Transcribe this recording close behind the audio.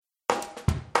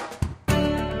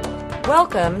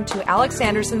Welcome to Alex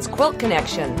Anderson's Quilt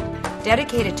Connection,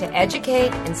 dedicated to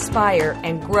educate, inspire,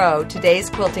 and grow today's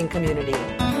quilting community.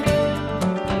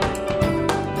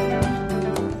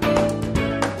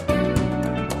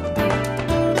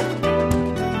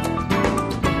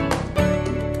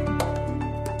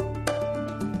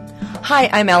 Hi,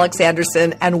 I'm Alex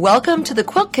Anderson, and welcome to the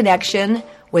Quilt Connection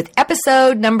with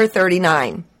episode number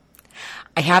 39.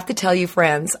 I have to tell you,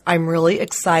 friends, I'm really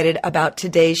excited about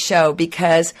today's show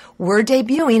because we're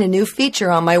debuting a new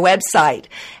feature on my website,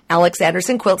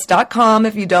 alexandersonquilts.com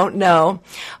if you don't know.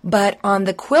 But on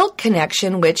the Quilt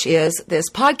Connection, which is this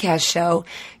podcast show,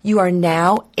 you are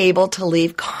now able to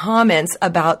leave comments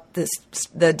about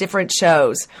the different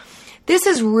shows. This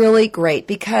is really great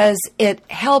because it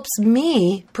helps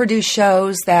me produce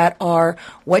shows that are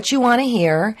what you want to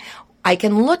hear. I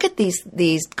can look at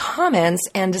these comments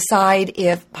and decide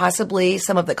if possibly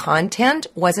some of the content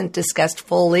wasn't discussed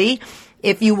fully.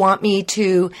 If you want me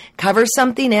to cover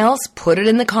something else, put it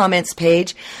in the comments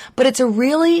page. But it's a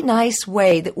really nice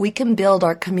way that we can build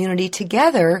our community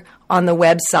together on the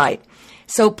website.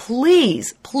 So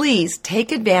please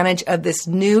take advantage of this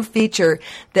new feature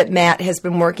that Matt has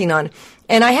been working on.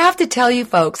 And I have to tell you,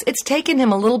 folks, it's taken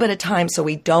him a little bit of time, so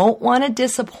we don't want to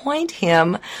disappoint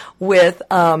him with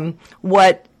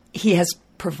what he has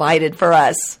provided for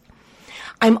us.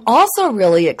 I'm also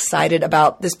really excited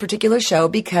about this particular show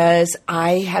because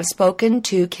I have spoken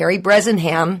to Carrie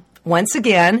Bresenham once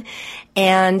again,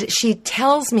 and she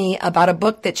tells me about a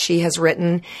book that she has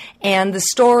written, and the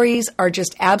stories are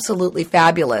just absolutely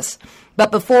fabulous. But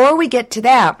before we get to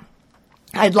that,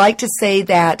 I'd like to say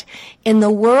that in the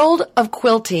world of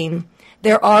quilting,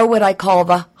 there are what I call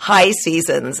the high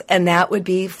seasons, and that would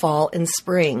be fall and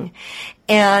spring.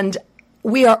 And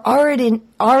we are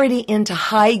already into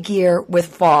high gear with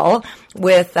fall,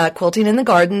 with Quilting in the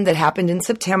Garden that happened in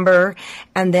September.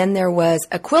 And then there was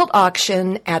a quilt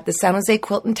auction at the San Jose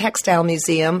Quilt and Textile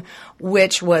Museum,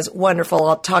 which was wonderful.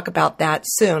 I'll talk about that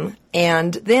soon.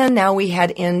 And then now we head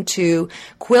into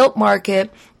Quilt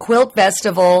Market, Quilt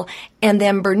Festival, and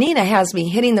then Bernina has me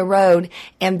hitting the road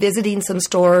and visiting some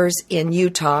stores in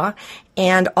Utah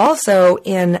and also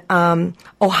in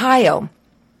Ohio.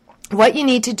 What you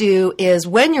need to do is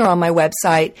when you're on my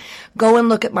website, go and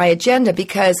look at my agenda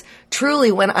because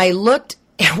truly when I looked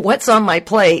at what's on my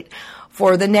plate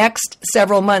for the next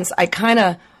several months, I kind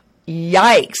of,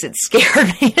 yikes, it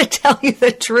scared me to tell you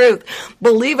the truth.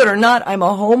 Believe it or not, I'm a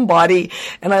homebody.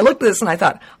 And I looked at this and I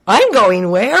thought, I'm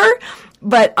going where?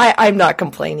 But I'm not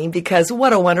complaining because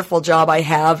what a wonderful job I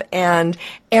have. And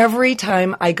every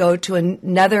time I go to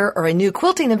another or a new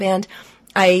quilting event,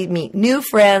 I meet new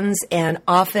friends, and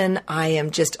often I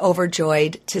am just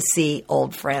overjoyed to see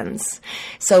old friends.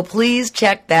 So please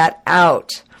check that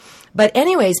out. But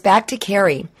anyways, back to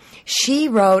Carrie. She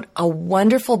wrote a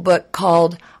wonderful book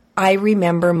called I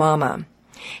Remember Mama.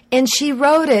 And she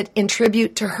wrote it in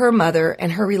tribute to her mother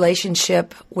and her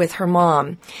relationship with her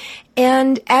mom.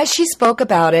 And as she spoke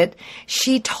about it,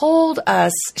 she's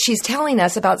telling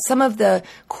us about some of the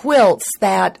quilts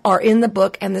that are in the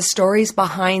book and the stories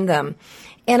behind them.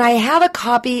 And I have a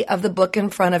copy of the book in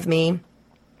front of me,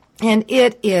 and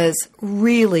it is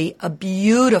really a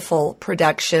beautiful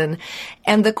production.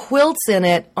 And the quilts in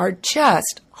it are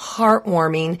just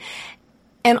heartwarming.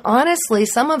 And honestly,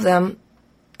 some of them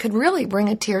could really bring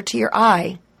a tear to your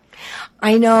eye.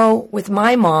 I know with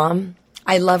my mom,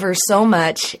 I love her so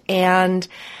much, and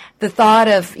the thought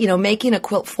of, making a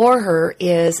quilt for her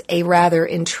is a rather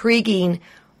intriguing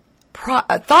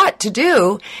thought to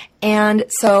do. And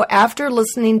so after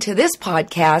listening to this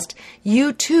podcast,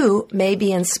 you too may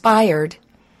be inspired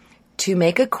to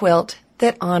make a quilt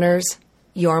that honors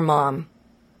your mom.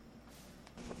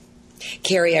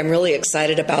 Carrie, I'm really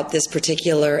excited about this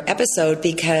particular episode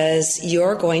because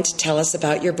you're going to tell us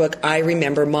about your book, I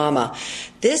Remember Mama.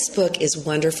 This book is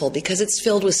wonderful because it's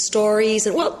filled with stories.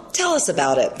 And, well, tell us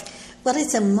about it. Well,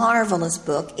 it's a marvelous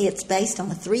book. It's based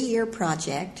on a 3-year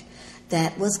project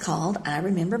that was called I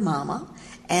Remember Mama,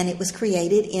 and it was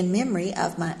created in memory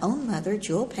of my own mother,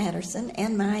 Jewel Patterson,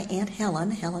 and my Aunt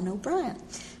Helen O'Brien,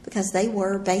 because they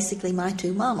were basically my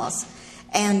two mamas.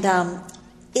 And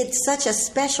it's such a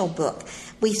special book.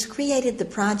 We created the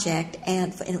project,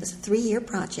 and it was a 3-year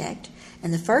project,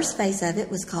 and the first phase of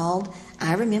it was called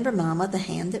I Remember Mama, the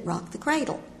Hand That Rocked the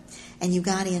Cradle. And you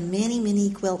got in many, many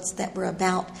quilts that were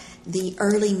about the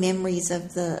early memories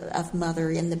of mother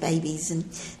and the babies. And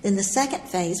then the second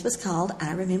phase was called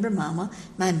I Remember Mama,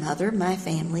 My Mother, My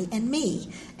Family, and Me.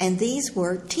 And these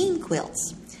were teen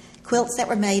quilts. quilts that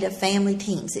were made of family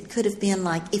teams. It could have been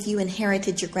like if you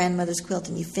inherited your grandmother's quilt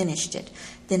and you finished it,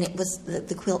 then it was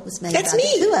the quilt was made by the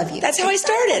two of you. That's how I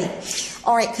started.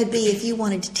 Or it could be if you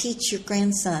wanted to teach your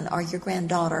grandson or your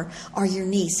granddaughter or your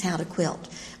niece how to quilt.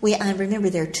 I remember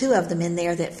there are 2 of them in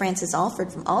there that Frances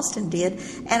Alford from Austin did,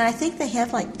 and I think they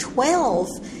have like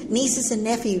 12 nieces and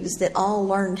nephews that all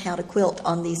learned how to quilt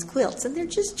on these quilts, and they're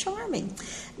just charming.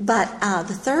 But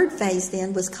the third phase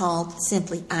then was called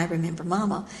simply I Remember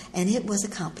Mama, and it was a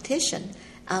competition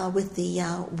with the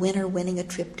winner winning a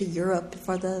trip to Europe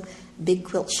for the big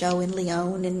quilt show in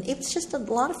Lyon, and it was just a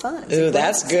lot of fun. Ooh,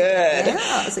 that's good.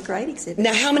 Yeah, it was a great exhibit.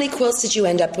 Now, how many quilts did you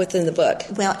end up with in the book?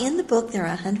 Well, in the book there are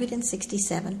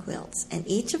 167 quilts, and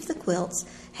each of the quilts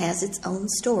has its own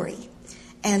story.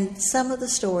 And some of the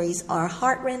stories are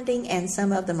heartrending, and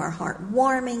some of them are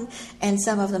heartwarming, and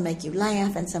some of them make you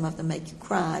laugh, and some of them make you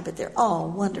cry, but they're all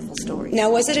wonderful stories.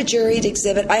 Now, was it a juried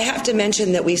exhibit? I have to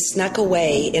mention that we snuck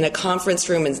away in a conference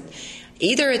room, and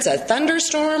either it's a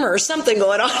thunderstorm or something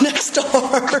going on next door.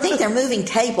 I think they're moving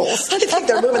tables. I think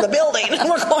they're moving the building, and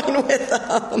we're going with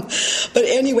them. But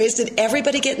anyways, did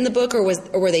everybody get in the book, or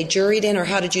were they juried in, or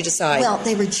how did you decide? Well,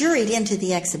 they were juried into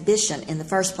the exhibition in the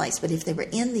first place, but if they were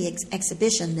in the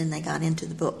exhibition, then they got into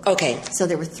the book. Okay. So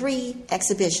there were 3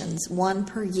 exhibitions, 1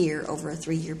 per year over a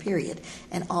 3-year period,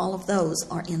 and all of those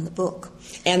are in the book.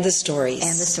 And the stories.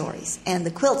 And the stories. And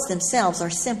the quilts themselves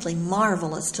are simply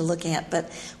marvelous to look at,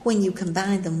 but when you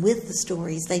combine them with the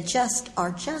stories, they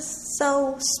are just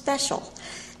so special.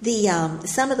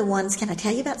 Some of the ones, can I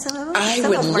tell you about some of them? I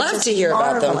would love to hear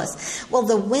about them. Well,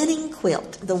 the winning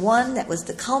quilt, the one that was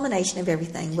the culmination of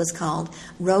everything, was called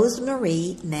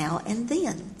Rose-Marie Now and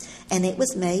Then, and it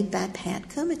was made by Pat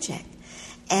Kumacek.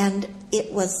 And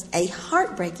it was a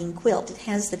heartbreaking quilt. It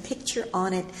has the picture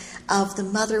on it of the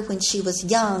mother when she was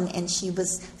young and she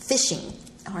was fishing.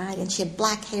 All right, and she had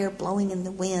black hair blowing in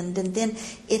the wind. And then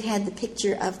it had the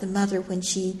picture of the mother when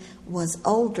she was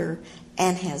older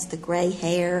and has the gray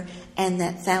hair and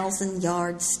that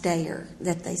 1,000-yard stare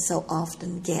that they so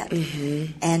often get.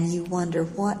 Mm-hmm. And you wonder,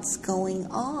 what's going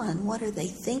on? What are they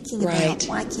thinking about?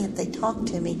 Why can't they talk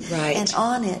to me? Right. And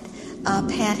on it,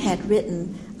 Pat had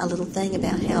written a little thing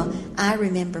about how I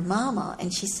remember Mama,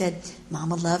 and she said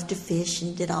Mama loved to fish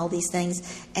and did all these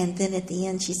things, and then at the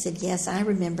end she said, yes, I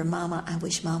remember Mama, I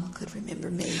wish Mama could remember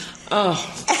me.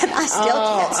 And I still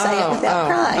can't say it without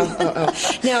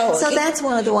crying. Now, so that's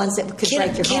one of the ones that could break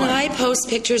your heart. Can I post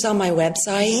pictures on my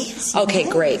website? Yes, okay,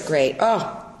 great.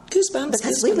 Goosebumps.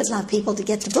 Because we would love people to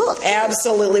get the book.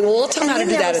 Absolutely. Well, we'll tell them how to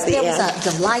do that at the end. There was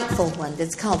a delightful one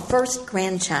that's called First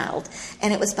Grandchild,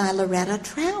 and it was by Loretta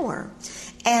Trower.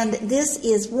 And this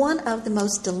is one of the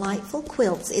most delightful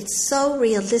quilts. It's so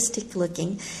realistic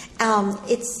looking.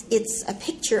 It's a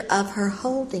picture of her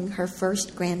holding her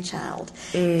first grandchild.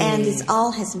 And it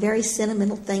all has very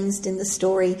sentimental things in the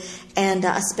story, and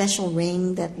a special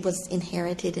ring that was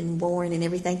inherited and worn and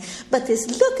everything. But this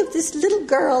look of this little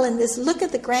girl and this look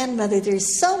of the grandmother,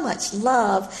 there's so much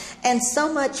love and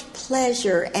so much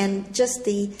pleasure and just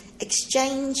the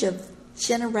exchange of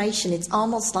generation. It's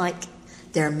almost like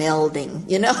they're melding,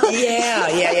 you know?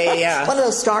 Yeah. One of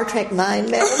those Star Trek mind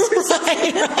melds or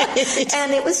something. Right.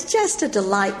 And it was just a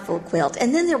delightful quilt.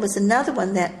 And then there was another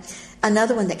one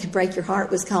that could break your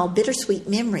heart, was called Bittersweet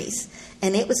Memories,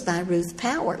 and it was by Ruth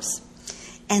Powers.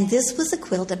 And this was a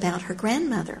quilt about her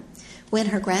grandmother. When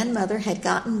her grandmother had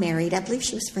gotten married, I believe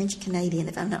she was French-Canadian,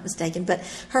 if I'm not mistaken, but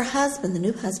her husband, the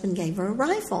new husband, gave her a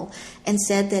rifle and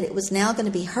said that it was now going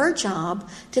to be her job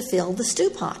to fill the stew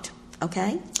pot.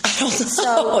 Okay?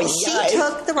 So she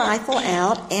took the rifle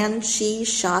out and she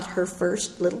shot her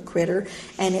first little critter,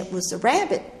 and it was a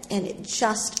rabbit, and it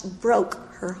just broke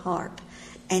her heart.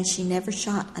 And she never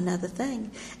shot another thing.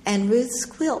 And Ruth's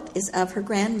quilt is of her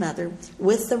grandmother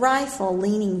with the rifle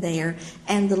leaning there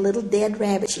and the little dead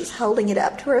rabbit. She's holding it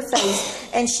up to her face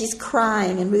and she's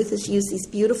crying. And Ruth has used these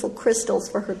beautiful crystals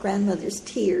for her grandmother's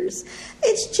tears.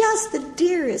 It's just the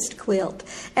dearest quilt.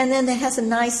 And then it has a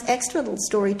nice extra little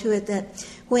story to it that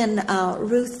when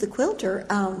Ruth the quilter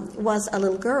was a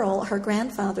little girl, her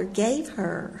grandfather gave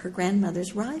her her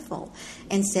grandmother's rifle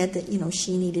and said that,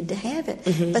 she needed to have it.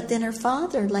 Mm-hmm. But then her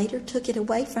father later took it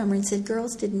away from her and said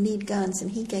girls didn't need guns,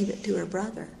 and he gave it to her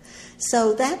brother.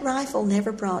 So that rifle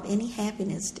never brought any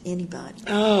happiness to anybody.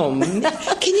 Oh, man.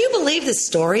 Can you believe the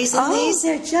stories in these?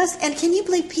 They're just, and can you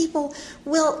believe people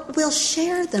will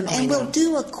share them and will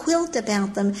do a quilt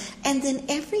about them, and then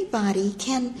everybody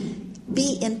can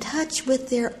be in touch with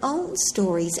their own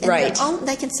stories and their own.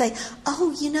 They can say,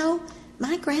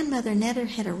 my grandmother never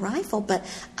had a rifle, but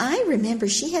I remember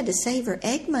she had to save her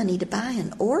egg money to buy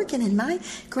an organ, and my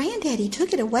granddaddy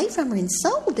took it away from her and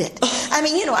sold it. I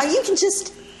mean, you can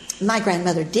just... My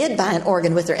grandmother did buy an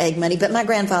organ with her egg money, but my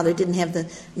grandfather didn't have the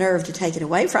nerve to take it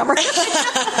away from her.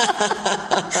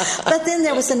 But then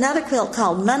there was another quilt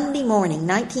called Monday Morning,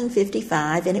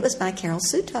 1955, and it was by Carol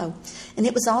Suto. And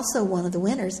it was also one of the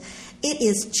winners. It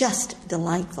is just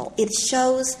delightful. It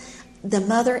shows the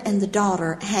mother and the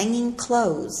daughter hanging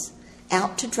clothes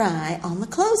out to dry on the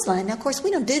clothesline. Now, of course, we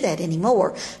don't do that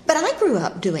anymore, but I grew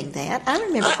up doing that. I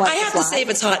remember what I have to say, if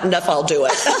it's hot enough, I'll do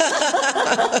it.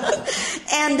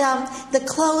 And the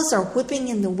clothes are whipping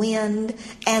in the wind,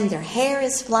 and their hair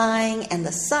is flying, and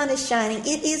the sun is shining.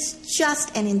 It is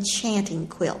just an enchanting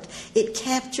quilt. It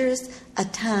captures a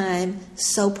time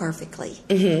so perfectly,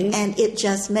 and it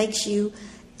just makes you,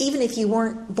 even if you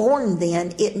weren't born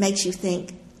then, it makes you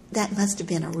think, that must have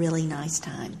been a really nice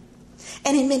time.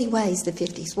 And in many ways, the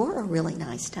 50s were a really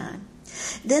nice time.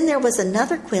 Then there was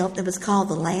another quilt that was called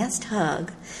The Last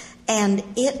Hug, and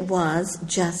it was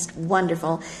just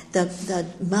wonderful. The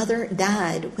mother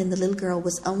died when the little girl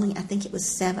was only, I think it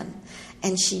was 7,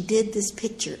 and she did this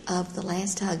picture of the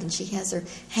last hug, and she has her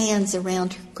hands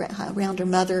around her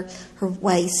mother, her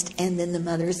waist, and then the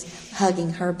mother's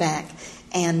hugging her back.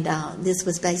 And this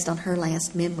was based on her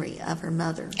last memory of her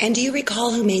mother. And do you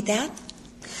recall who made that?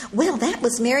 Well, that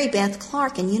was Mary Beth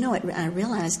Clark, and I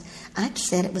realized I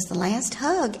said it was the last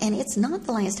hug, and it's not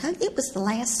the last hug, it was the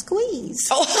last squeeze.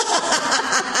 Oh.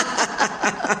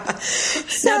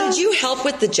 Now, did you help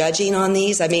with the judging on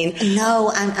these? I mean...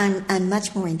 No, I'm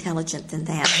much more intelligent than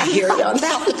that. I hear you. I'm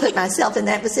about to put myself in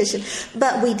that position.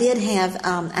 But we did have,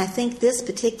 I think this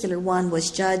particular one was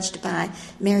judged by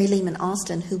Mary Lehman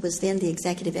Austin, who was then the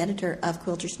executive editor of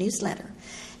Quilter's Newsletter.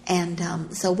 And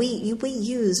so we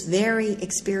use very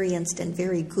experienced and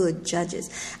very good judges.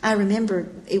 I remember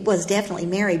it was definitely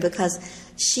Mary, because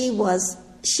she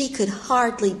could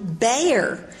hardly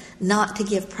bear not to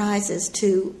give prizes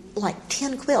to like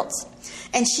 10 quilts.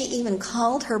 And she even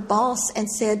called her boss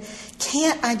and said,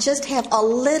 can't I just have a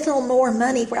little more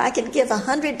money where I could give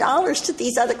 $100 to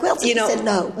these other quilts? And he said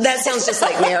no. That sounds just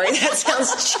like Mary. That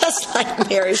sounds just like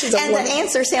Mary. She's and the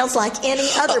answer sounds like any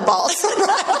other boss.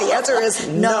 The answer is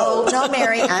no. No,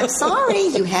 Mary, I'm sorry.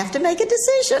 You have to make a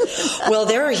decision. Well,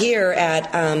 they're here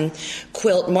at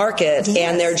Quilt Market, yes.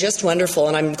 And they're just wonderful.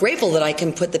 And I'm grateful that I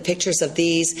can put the pictures of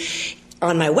these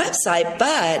on my website,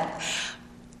 but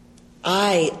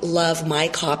I love my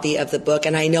copy of the book,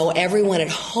 and I know everyone at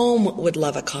home would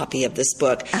love a copy of this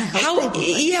book.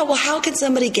 How can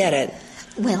somebody get it?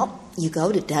 Well, you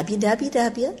go to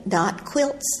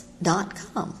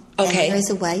www.quilts.com. Okay. And there is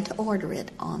a way to order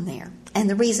it on there. And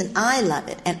the reason I love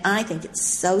it, and I think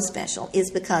it's so special,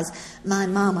 is because my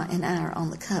mama and I are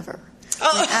on the cover.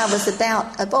 Oh. I was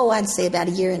I'd say about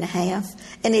a year and a half,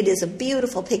 and it is a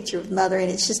beautiful picture of Mother,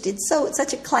 and it's such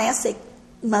a classic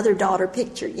mother-daughter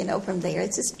picture, from there.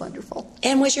 It's just wonderful.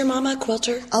 And was your mama a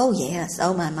quilter? Oh, yes.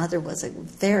 Oh, my mother was a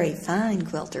very fine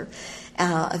quilter,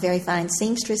 a very fine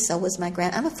seamstress. So was my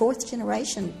I'm a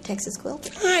fourth-generation Texas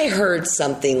quilter. I heard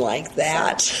something like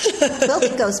that.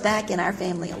 Quilting goes back in our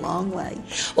family a long way.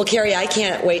 Well, Carrie, I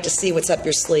can't wait to see what's up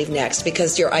your sleeve next,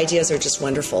 because your ideas are just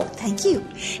wonderful. Thank you.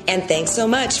 And thanks so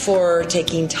much for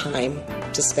taking time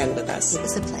to spend with us. It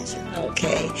was a pleasure.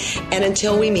 Okay. And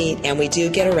until we meet and we do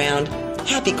get around,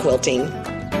 happy quilting.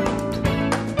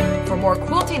 For more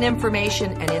quilting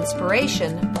information and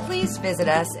inspiration, please visit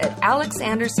us at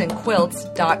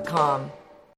alexandersonquilts.com.